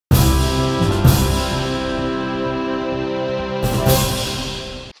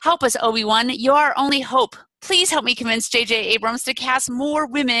Help us, Obi-Wan. You're our only hope. Please help me convince J.J. Abrams to cast more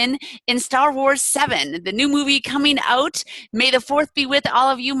women in Star Wars 7, the new movie coming out. May the 4th be with all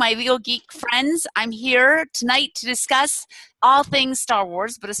of you, my Legal Geek friends. I'm here tonight to discuss all things Star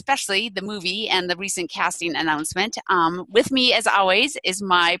Wars, but especially the movie and the recent casting announcement. With me, as always, is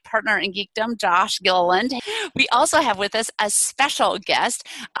my partner in geekdom, Josh Gilliland. We also have with us a special guest,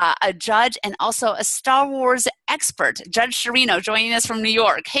 a judge and also a Star Wars expert, Judge Sciarrino, joining us from New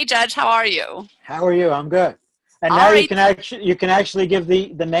York. Hey, Judge, how are you? How are you? I'm good. And All now right. you can actually give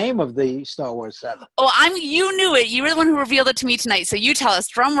the name of the Star Wars 7. Oh, you knew it. You were the one who revealed it to me tonight. So you tell us,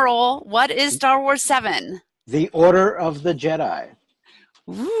 drum roll, what is Star Wars 7? The Order of the Jedi.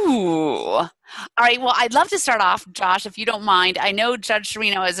 Ooh. All right. Well, I'd love to start off, Josh, if you don't mind. I know Judge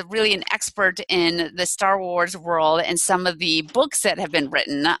Sciarrino is really an expert in the Star Wars world and some of the books that have been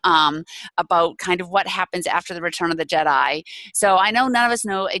written about kind of what happens after the Return of the Jedi. So I know none of us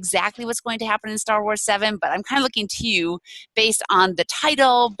know exactly what's going to happen in Star Wars 7, but I'm kind of looking to you based on the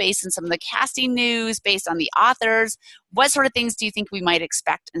title, based on some of the casting news, based on the authors. What sort of things do you think we might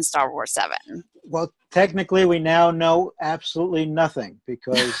expect in Star Wars 7? Well, technically, we now know absolutely nothing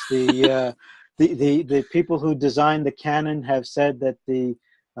because the people who designed the canon have said that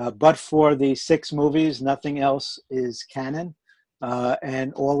but for the 6 movies, nothing else is canon.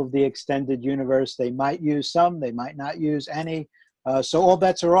 And all of the extended universe, they might use some, they might not use any. So all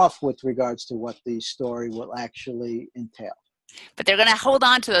bets are off with regards to what the story will actually entail. But they're going to hold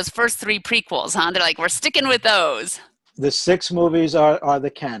on to those first 3 prequels, huh? They're like, we're sticking with those. The 6 movies are the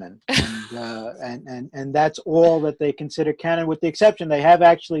canon, and that's all that they consider canon, with the exception they have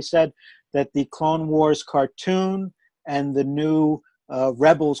actually said that the Clone Wars cartoon and the new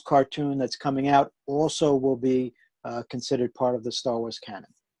Rebels cartoon that's coming out also will be considered part of the Star Wars canon.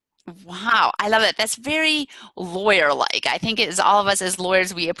 Wow, I love it. That's very lawyer-like. I think as all of us as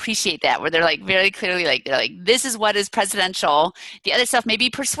lawyers, we appreciate that, where they're like very clearly like, they're like, this is what is presidential. The other stuff may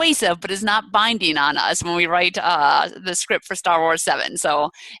be persuasive, but is not binding on us when we write the script for Star Wars 7. So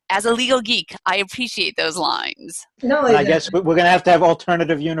as a legal geek, I appreciate those lines. No, I guess we're going to have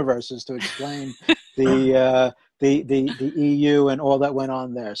alternative universes to explain the EU and all that went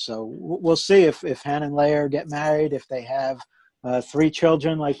on there. So we'll see if Han and Leia get married, if they have 3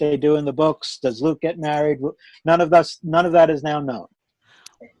 children like they do in the books. Does Luke get married? None of that is now known.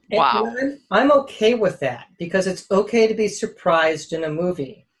 Wow. I'm okay with that because it's okay to be surprised in a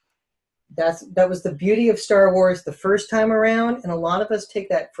movie. That was the beauty of Star Wars the first time around, and a lot of us take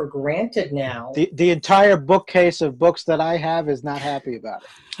that for granted now. The entire bookcase of books that I have is not happy about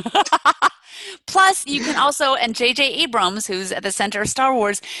it. Plus, you can also, and J.J. Abrams, who's at the center of Star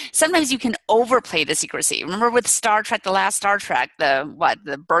Wars, sometimes you can overplay the secrecy. Remember with Star Trek, the last Star Trek,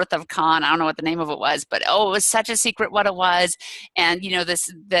 the birth of Khan, I don't know what the name of it was, but it was such a secret what it was. And,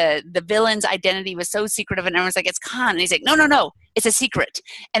 the villain's identity was so secretive, and everyone's like, it's Khan. And he's like, no, it's a secret.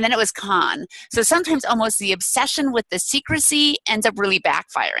 And then it was Khan. So sometimes almost the obsession with the secrecy ends up really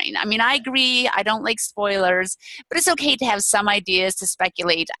backfiring. I mean, I agree. I don't like spoilers, but it's okay to have some ideas to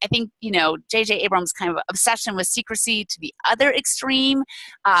speculate. I think, J.J. Abrams' kind of obsession with secrecy to the other extreme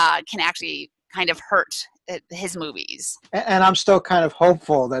can actually kind of hurt his movies. And I'm still kind of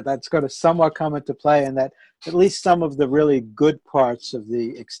hopeful that that's going to somewhat come into play, and that at least some of the really good parts of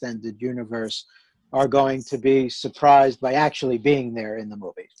the extended universe are going to be surprised by actually being there in the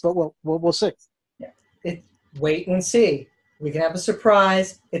movie. But we'll see. Yeah. Wait and see. We can have a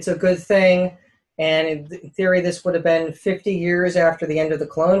surprise. It's a good thing. And in theory, this would have been 50 years after the end of the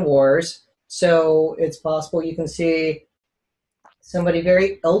Clone Wars. So it's possible you can see somebody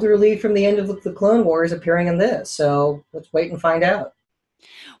very elderly from the end of the Clone Wars appearing in this. So let's wait and find out.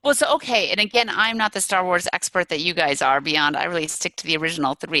 Well, so, okay, and again, I'm not the Star Wars expert that you guys are beyond. I really stick to the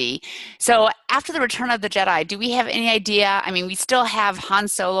original 3. So after the Return of the Jedi, do we have any idea? I mean, we still have Han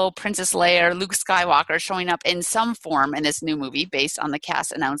Solo, Princess Leia, Luke Skywalker showing up in some form in this new movie based on the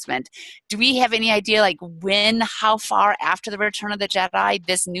cast announcement. Do we have any idea, like how far after the Return of the Jedi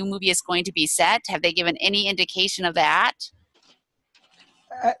this new movie is going to be set? Have they given any indication of that?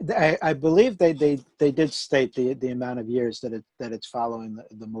 I believe they did state the amount of years that it's following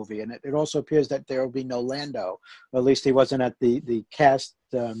the movie, and it also appears that there will be no Lando. Or at least he wasn't at the cast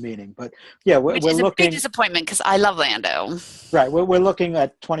meeting. But yeah, we're looking. Which is a big looking. Disappointment because I love Lando. Right, we're looking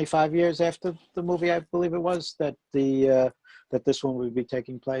at 25 years after the movie. I believe it was that that this one would be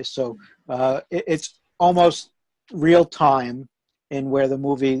taking place. So it's almost real time in where the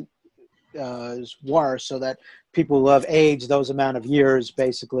movie were, so that people will have aged those amount of years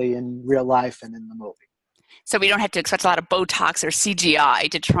basically in real life and in the movie. So we don't have to expect a lot of Botox or CGI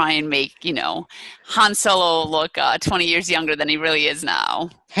to try and make, Han Solo look 20 years younger than he really is now.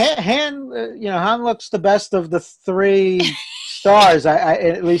 Han looks the best of the three stars,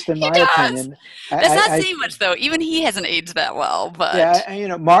 at least in He my does. opinion. That's not saying much, though. Even he hasn't aged that well. But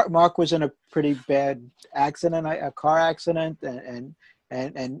yeah, Mark was in a pretty bad accident, a car accident,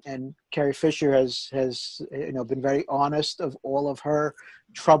 and Carrie Fisher has been very honest of all of her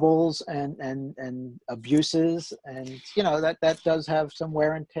troubles and abuses, and that does have some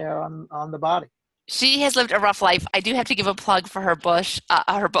wear and tear on the body. She has lived a rough life. I do have to give a plug for her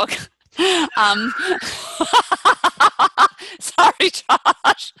her book. Sorry,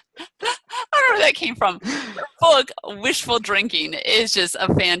 Josh. I don't know where that came from. Her book, Wishful Drinking, is just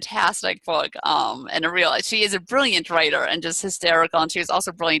a fantastic book. And she is a brilliant writer and just hysterical. And she was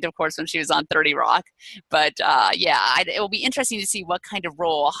also brilliant, of course, when she was on 30 Rock. But it will be interesting to see what kind of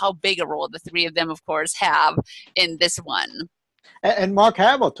role, how big a role the three of them, of course, have in this one. And Mark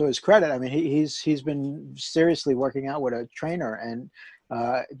Hamill, to his credit, I mean, he's been seriously working out with a trainer and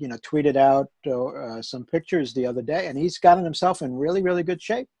tweeted out some pictures the other day, and he's gotten himself in really, really good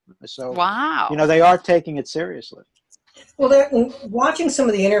shape. So wow, they are taking it seriously. Well, watching some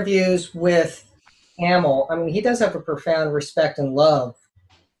of the interviews with Hamill, I mean, he does have a profound respect and love.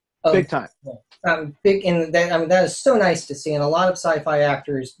 Big time. Big in that. I mean, that is so nice to see, and a lot of sci-fi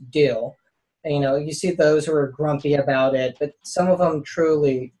actors do. You see those who are grumpy about it, but some of them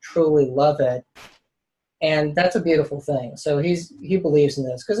truly, truly love it, and that's a beautiful thing. So he believes in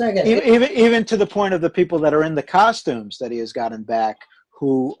this because again, even to the point of the people that are in the costumes that he has gotten back,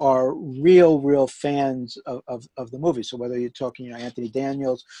 who are real fans of the movie. So whether you're talking Anthony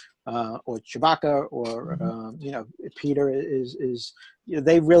Daniels or Chewbacca or Peter is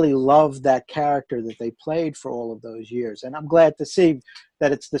they really love that character that they played for all of those years, and I'm glad to see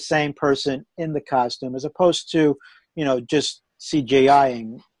that it's the same person in the costume as opposed to just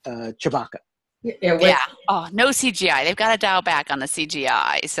CGIing Chewbacca. Yeah. Oh, no CGI. They've got to dial back on the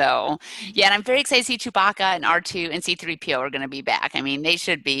CGI. So, yeah, and I'm very excited to see Chewbacca and R2 and C-3PO are going to be back. I mean, they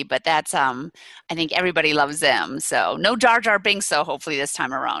should be, but that's I think everybody loves them. So, no Jar Jar Binks, though, hopefully this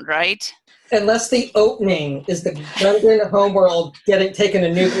time around, right? Unless the opening is the Gungan homeworld taking a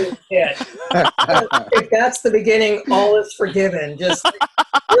nuclear hit. If that's the beginning, all is forgiven. Just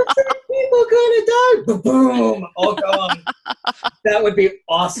people gonna die. Boom, all gone. That would be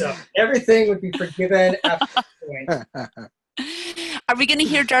awesome. Everything would be forgiven after that point. Are we going to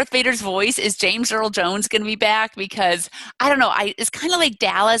hear Darth Vader's voice? Is James Earl Jones going to be back? Because I don't know. It's kind of like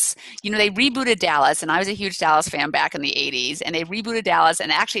Dallas. They rebooted Dallas, and I was a huge Dallas fan back in the 80s, and they rebooted Dallas,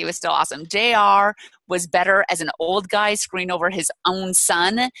 and actually it was still awesome. JR was better as an old guy screwing over his own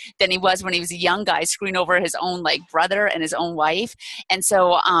son than he was when he was a young guy screwing over his own brother and his own wife. And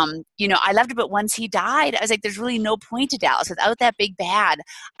so, I loved it, but once he died, I was like, there's really no point to Dallas without that big bad.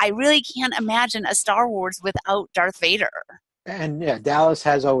 I really can't imagine a Star Wars without Darth Vader. And yeah, Dallas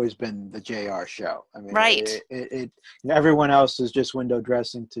has always been the JR show. I mean, right. Everyone else is just window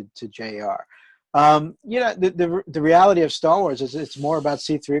dressing to JR. The reality of Star Wars is it's more about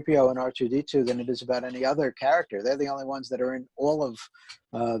C-3PO and R2-D2 than it is about any other character. They're the only ones that are in all of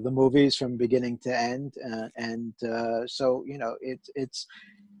the movies from beginning to end, so it's.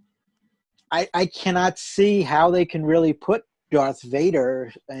 I cannot see how they can really put Darth Vader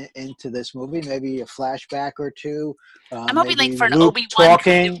into this movie. Maybe a flashback or two. I'm hoping for an Luke Obi-Wan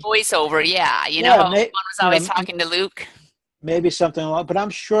kind of voiceover. Yeah, Obi-Wan was always talking to Luke. Maybe something along, but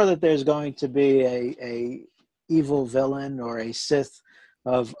I'm sure that there's going to be a evil villain or a Sith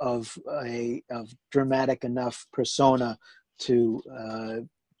of dramatic enough persona to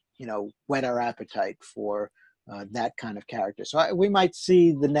whet our appetite for that kind of character. So we might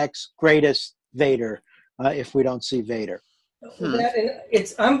see the next greatest Vader if we don't see Vader.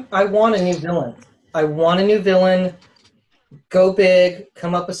 I want a new villain. I want a new villain. Go big,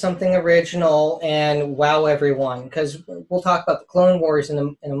 come up with something original, and wow everyone. Because we'll talk about the Clone Wars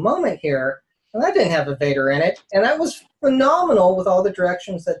in a moment here, and that didn't have a Vader in it, and that was phenomenal with all the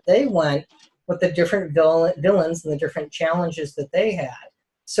directions that they went with the different villains and the different challenges that they had.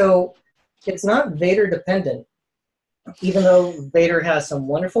 So it's not Vader dependent, even though Vader has some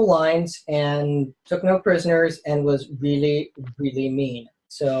wonderful lines and took no prisoners and was really, really mean.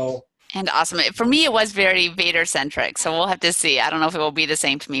 And awesome. For me, it was very Vader-centric, so we'll have to see. I don't know if it will be the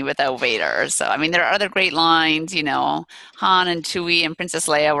same to me without Vader. So, I mean, there are other great lines, Han and Chewie and Princess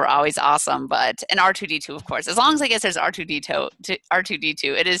Leia were always awesome, and R2-D2, of course. As long as I guess there's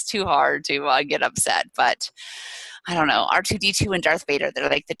R2-D2, it is too hard to get upset. But I don't know, R2-D2 and Darth Vader, they're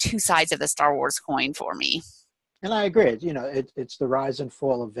like the two sides of the Star Wars coin for me. And I agree. It's the rise and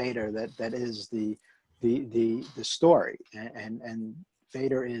fall of Vader that is the the story, and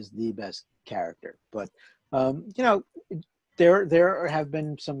Vader is the best character. But there have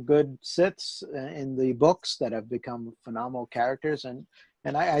been some good Siths in the books that have become phenomenal characters, and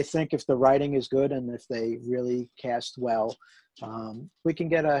I think if the writing is good and if they really cast well, we can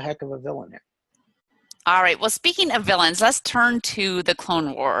get a heck of a villain here. All right. Well, speaking of villains, let's turn to the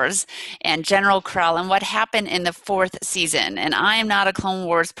Clone Wars and General Krell and what happened in the 4th season. And I am not a Clone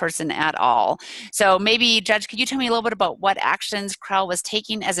Wars person at all. So maybe, Judge, could you tell me a little bit about what actions Krell was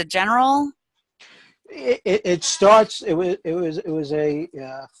taking as a general? It starts. It was a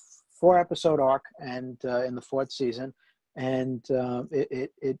 4-episode arc, and in the 4th season, and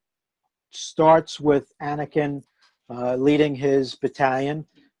it starts with Anakin leading his battalion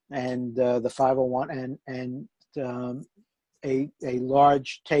and the 501 and a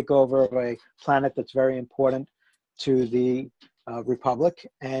large takeover of a planet that's very important to the Republic,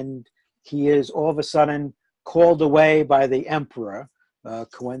 and he is all of a sudden called away by the Emperor,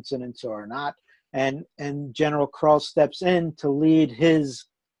 coincidence or not, and General Krell steps in to lead his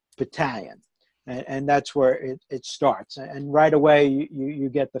battalion, and that's where it starts. And right away you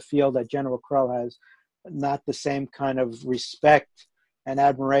get the feel that General Krell has not the same kind of respect and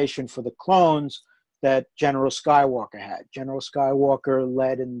admiration for the clones that General Skywalker had. General Skywalker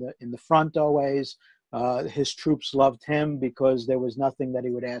led in the front always. His troops loved him because there was nothing that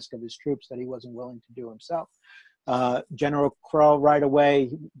he would ask of his troops that he wasn't willing to do himself. General Krell right away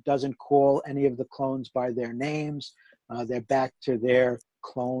doesn't call any of the clones by their names. They're back to their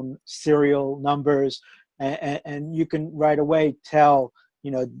clone serial numbers, and you can right away tell,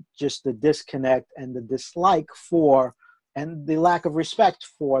 just the disconnect and the dislike for and the lack of respect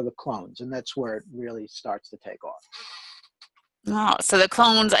for the clones, and that's where it really starts to take off. Oh, so the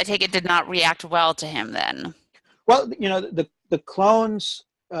clones, I take it, did not react well to him then. Well, the clones,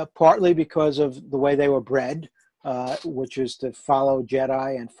 partly because of the way they were bred, which is to follow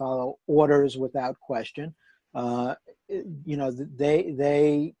Jedi and follow orders without question. They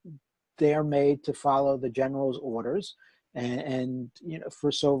are made to follow the general's orders, and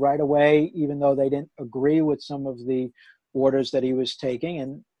so right away, even though they didn't agree with some of the orders that he was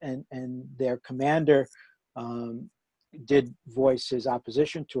taking, and their commander did voice his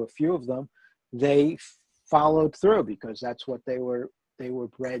opposition to a few of them, they followed through because that's what they were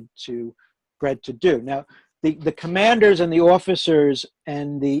bred to do. Now, the commanders and the officers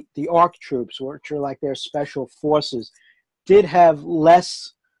and the ARC troops, which are like their special forces, did have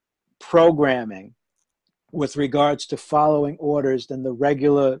less programming with regards to following orders than the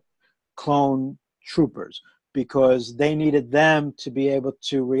regular clone troopers, because they needed them to be able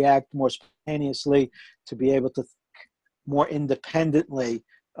to react more spontaneously, to be able to think more independently,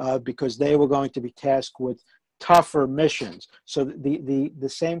 because they were going to be tasked with tougher missions. So the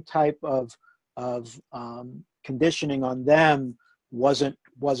same type of conditioning on them wasn't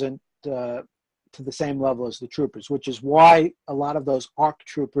to the same level as the troopers, which is why a lot of those ARC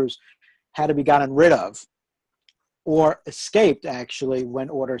troopers had to be gotten rid of or escaped, actually, when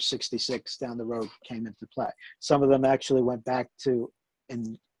Order 66 down the road came into play. Some of them actually went back to,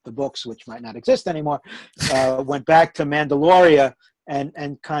 in the books, which might not exist anymore, went back to Mandalorian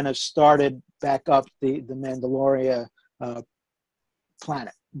and kind of started back up the Mandalorian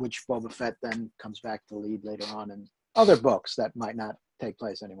planet, which Boba Fett then comes back to lead later on in other books that might not take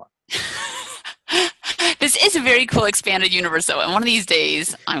place anymore. This is a very cool expanded universe, though, and one of these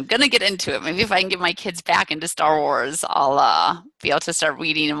days I'm going to get into it. Maybe if I can get my kids back into Star Wars, I'll be able to start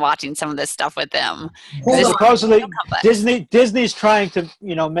reading and watching some of this stuff with them. Supposedly, Disney's trying to,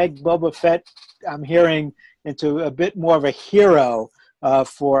 make Boba Fett, I'm hearing, into a bit more of a hero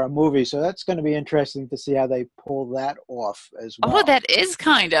for a movie. So that's going to be interesting to see how they pull that off as well. Oh, that is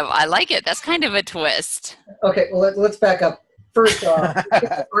I like it. That's kind of a twist. Okay, well, let's back up. First off,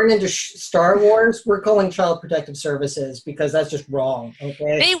 if we're into Star Wars, we're calling Child Protective Services because that's just wrong,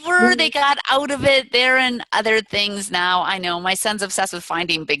 okay? They got out of it. They're in other things now. I know. My son's obsessed with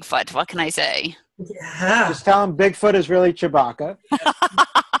finding Bigfoot. What can I say? Yeah. Just tell him Bigfoot is really Chewbacca.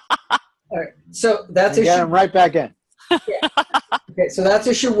 All right, so that's issue. Get him right back in. Yeah. Okay, so that's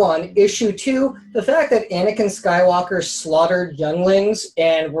issue 1. Issue 2, the fact that Anakin Skywalker slaughtered younglings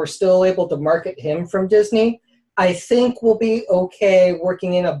and we're still able to market him from Disney, I think we'll be okay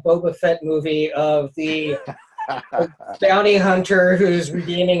working in a Boba Fett movie of the bounty hunter who's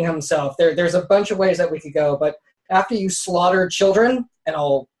redeeming himself. There's a bunch of ways that we could go, but after you slaughter children and a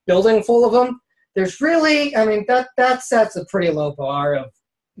whole building full of them, there's really, that sets a pretty low bar of,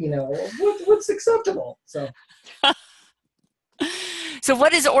 what's acceptable. So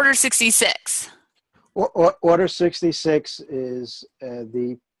what is Order 66? Order 66 is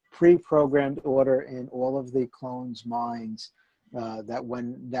the pre-programmed order in all of the clones' minds that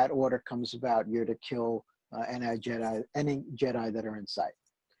when that order comes about, you're to kill any Jedi that are in sight.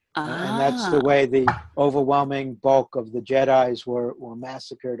 And that's the way the overwhelming bulk of the Jedis were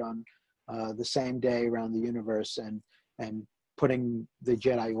massacred on the same day around the universe, and putting the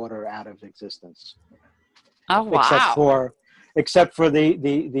Jedi Order out of existence. Oh wow! Except for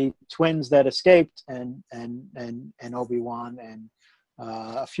the twins that escaped, and Obi-Wan, and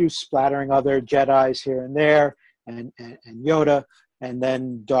a few splattering other Jedis here and there, and Yoda, and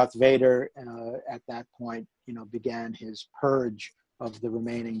then Darth Vader at that point, began his purge of the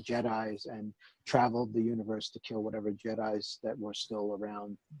remaining Jedis and traveled the universe to kill whatever Jedis that were still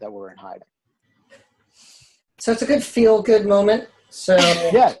around that were in hiding. So it's a good feel-good moment. So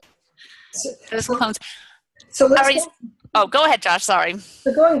yeah, those clones. So let's go ahead, Josh. Sorry.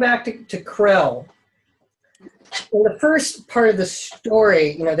 So going back to Krell, in the first part of the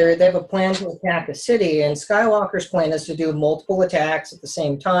story, they have a plan to attack a city, and Skywalker's plan is to do multiple attacks at the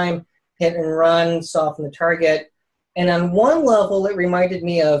same time, hit and run, soften the target. And on one level, it reminded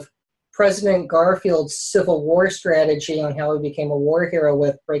me of President Garfield's Civil War strategy on how he became a war hero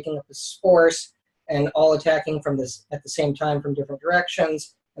with breaking up his force and all attacking at the same time from different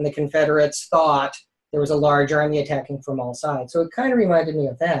directions. And the Confederates thought there was a large army attacking from all sides. So it kind of reminded me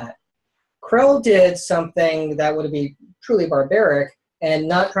of that. Krell did something that would be truly barbaric, and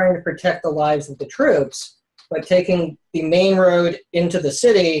not trying to protect the lives of the troops, but taking the main road into the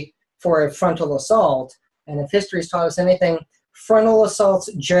city for a frontal assault. And if history's taught us anything, frontal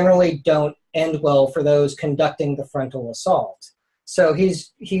assaults generally don't end well for those conducting the frontal assault. So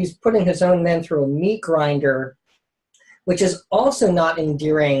he's putting his own men through a meat grinder, which is also not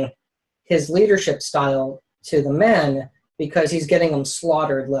endearing his leadership style to the men, because he's getting them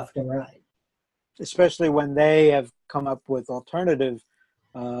slaughtered left and right. Especially when they have come up with alternative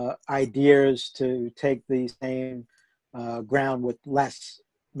ideas to take the same ground with less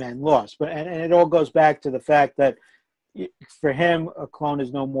men lost. And it all goes back to the fact that for him, a clone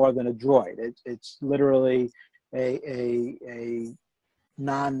is no more than a droid. It's literally a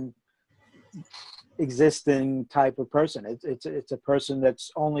non-existing type of person. It's a person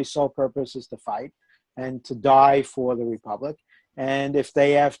that's only sole purpose is to fight and to die for the Republic. And if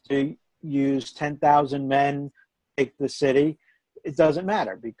they have to use 10,000 men to take the city, it doesn't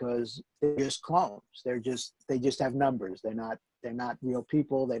matter, because they're just clones. They just have numbers. They're not real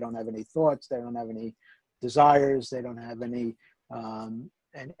people. They don't have any thoughts. They don't have any desires. They don't have any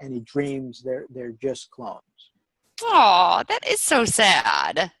dreams. They're just clones. Oh, that is so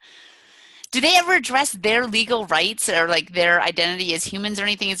sad. Do they ever address their legal rights or like their identity as humans or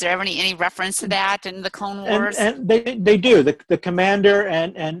anything? Is there ever any reference to that in the Clone Wars? And they do. The commander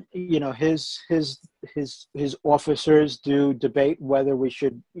and his officers do debate whether we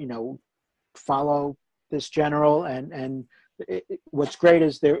should follow this general. And what's great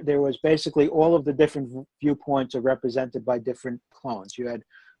is there was basically all of the different viewpoints are represented by different clones. You had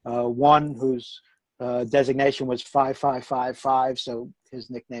one whose designation was 5555, so his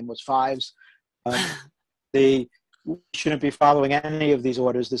nickname was Fives. We shouldn't be following any of these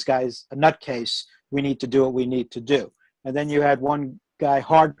orders. This guy's a nutcase. We need to do what we need to do. And then you had one guy,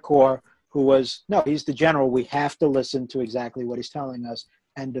 Hardcore, who was, no, he's the general. We have to listen to exactly what he's telling us.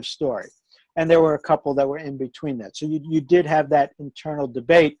 End of story. And there were a couple that were in between that. So you did have that internal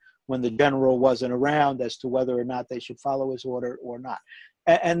debate when the general wasn't around as to whether or not they should follow his order or not.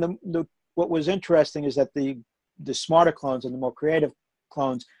 And what was interesting is that the smarter clones and the more creative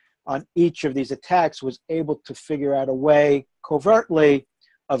clones on each of these attacks was able to figure out a way covertly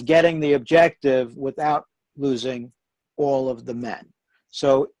of getting the objective without losing all of the men.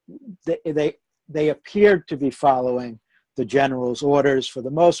 So they appeared to be following the general's orders for the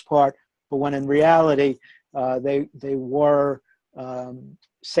most part, but when in reality they were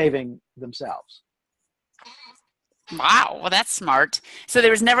saving themselves. Wow, well, that's smart. So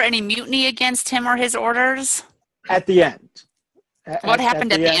there was never any mutiny against him or his orders? At the end. What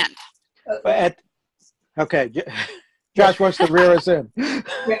happened at the end? Okay, Josh wants to rear us in.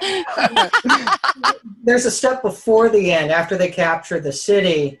 There's a step before the end, after they capture the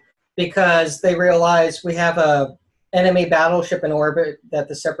city, because they realize we have a enemy battleship in orbit that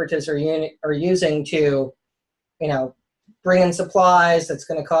the Separatists are using to, bring in supplies. That's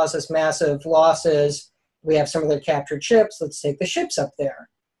going to cause us massive losses. We have some of their captured ships. Let's take the ships up there.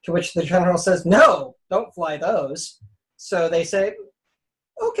 To which the general says, no, don't fly those. So they say,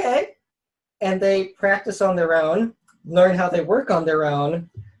 okay. And they practice on their own, learn how they work on their own,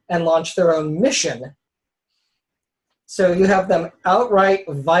 and launch their own mission. So you have them outright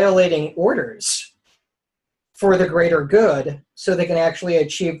violating orders for the greater good so they can actually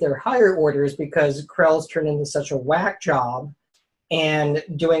achieve their higher orders, because Krell's turned into such a whack job and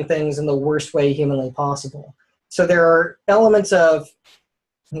doing things in the worst way humanly possible. So there are elements of,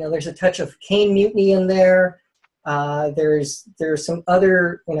 there's a touch of Caine mutiny in there. There's some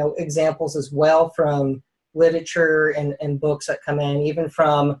other, examples as well from literature and books that come in, even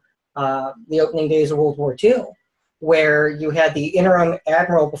from the opening days of World War II, where you had the interim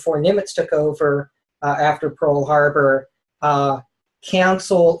admiral before Nimitz took over after Pearl Harbor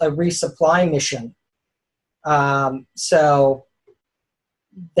cancel a resupply mission. So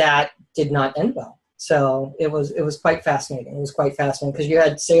that did not end well. So it was quite fascinating. It was quite fascinating because you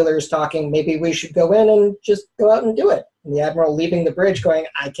had sailors talking, maybe we should go in and just go out and do it. And the admiral leaving the bridge going,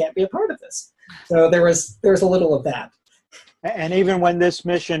 I can't be a part of this. So there was a little of that. And even when this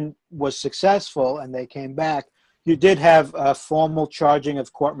mission was successful and they came back, you did have a formal charging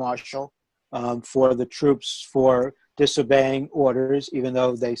of court-martial for the troops for disobeying orders, even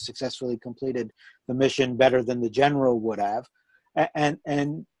though they successfully completed the mission better than the general would have,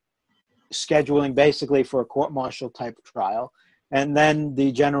 and scheduling basically for a court-martial type trial. And then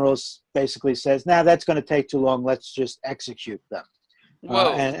the general basically says, "Now that's going to take too long. Let's just execute them."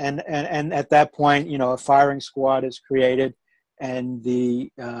 And at that point, a firing squad is created, and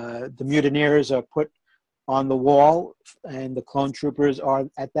the mutineers are put on the wall, and the clone troopers are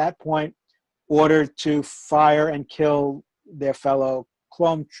at that point ordered to fire and kill their fellow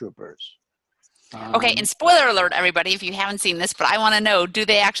clone troopers. Okay, and spoiler alert, everybody, if you haven't seen this, but I want to know, do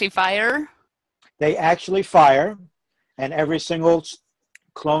they actually fire? They actually fire, and every single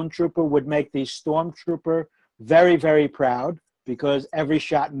clone trooper would make the stormtrooper very, very proud because every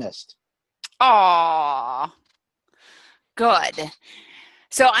shot missed. Aww. Good.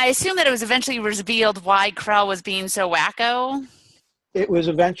 So I assume that it was eventually revealed why Krell was being so wacko? It was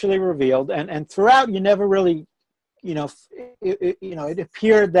eventually revealed, and throughout you never really, it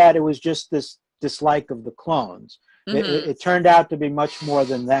appeared that it was just this dislike of the clones. Mm-hmm. It turned out to be much more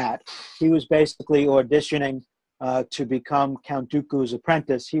than that. He was basically auditioning to become Count Dooku's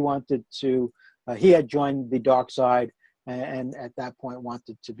apprentice. He wanted to, he had joined the dark side and at that point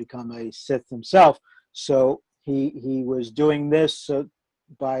wanted to become a Sith himself. So he was doing this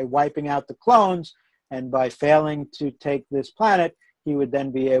by wiping out the clones, and by failing to take this planet, he would then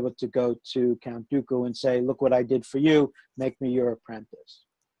be able to go to Count Dooku and say, "Look what I did for you, make me your apprentice."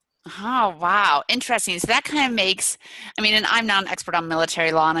 Oh, wow. Interesting. So that kind of makes, and I'm not an expert on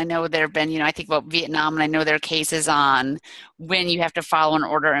military law, and I know there have been, I think about Vietnam, and I know there are cases on when you have to follow an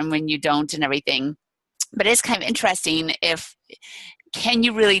order and when you don't and everything. But it's kind of interesting can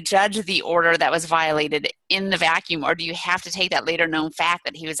you really judge the order that was violated in the vacuum, or do you have to take that later known fact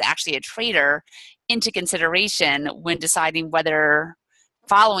that he was actually a traitor into consideration when deciding whether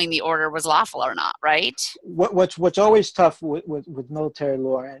following the order was lawful or not, right? What's always tough with military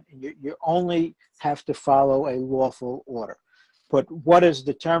law, and you only have to follow a lawful order. But what is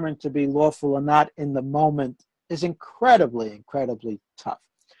determined to be lawful or not in the moment is incredibly, incredibly tough.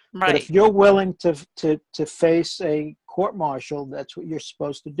 Right. But if you're willing to face a court-martial, that's what you're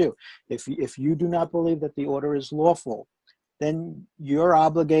supposed to do. If you do not believe that the order is lawful, then you're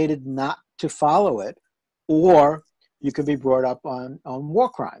obligated not to follow it, or you could be brought up on war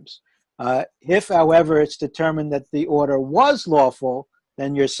crimes. If, however, it's determined that the order was lawful,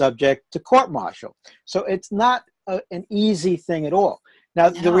 then you're subject to court-martial. So it's not an easy thing at all. Now,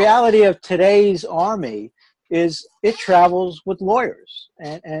 the reality of today's Army is it travels with lawyers,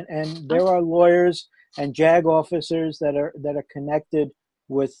 and there are lawyers and JAG officers that are connected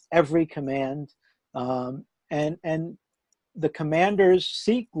with every command, and the commanders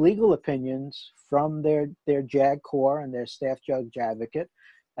seek legal opinions from their JAG Corps and their staff judge advocate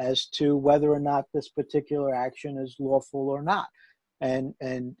as to whether or not this particular action is lawful or not. And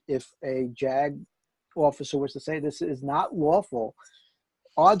if a JAG officer was to say this is not lawful,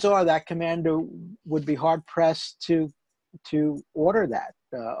 odds are that commander would be hard pressed to order that.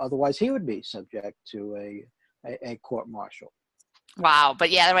 Otherwise, he would be subject to a court martial. Wow.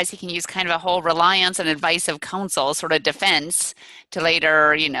 But yeah, otherwise he can use kind of a whole reliance on advice of counsel sort of defense to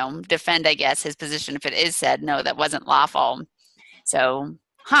later, defend, I guess, his position if it is said, no, that wasn't lawful. So,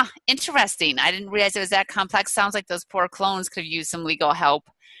 interesting. I didn't realize it was that complex. Sounds like those poor clones could have used some legal help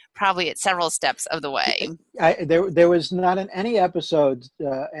probably at several steps of the way. There was not in any episodes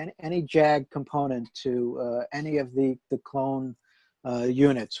any JAG component to any of the clone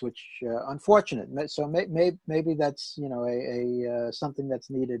units, which unfortunate. So maybe that's something that's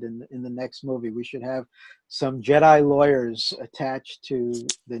needed in the next movie. We should have some Jedi lawyers attached to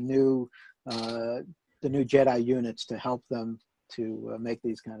the new Jedi units to help them to make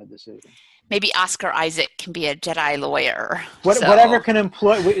these kind of decisions. Maybe Oscar Isaac can be a Jedi lawyer. Whatever can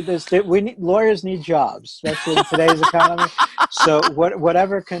employ. Lawyers need jobs, especially in today's economy. So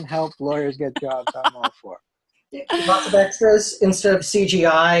whatever can help lawyers get jobs, I'm all for. Lots of extras instead of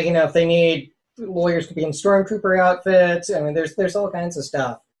CGI. If they need lawyers to be in stormtrooper outfits, I mean, there's all kinds of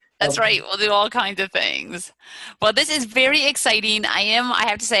stuff. That's right. We'll do all kinds of things. Well, this is very exciting. I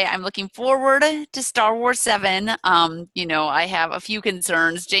have to say, I'm looking forward to Star Wars VII. I have a few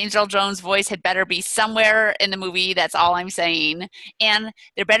concerns. James Earl Jones' voice had better be somewhere in the movie. That's all I'm saying. And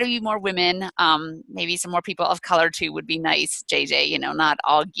there better be more women. Maybe some more people of color, too, would be nice, JJ. Not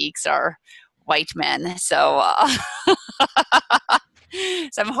all geeks are white men. So...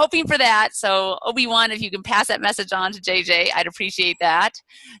 So I'm hoping for that. So Obi-Wan, if you can pass that message on to JJ, I'd appreciate that.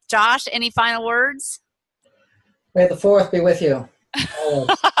 Josh, any final words? May the 4th be with you.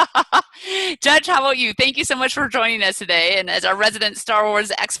 Judge, how about you? Thank you so much for joining us today. And as our resident Star Wars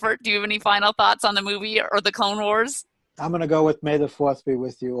expert, do you have any final thoughts on the movie or the Clone Wars? I'm going to go with May the 4th be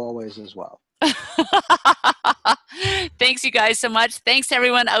with you always as well. Thanks, you guys, so much. Thanks to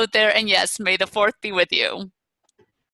everyone out there. And yes, May the 4th be with you.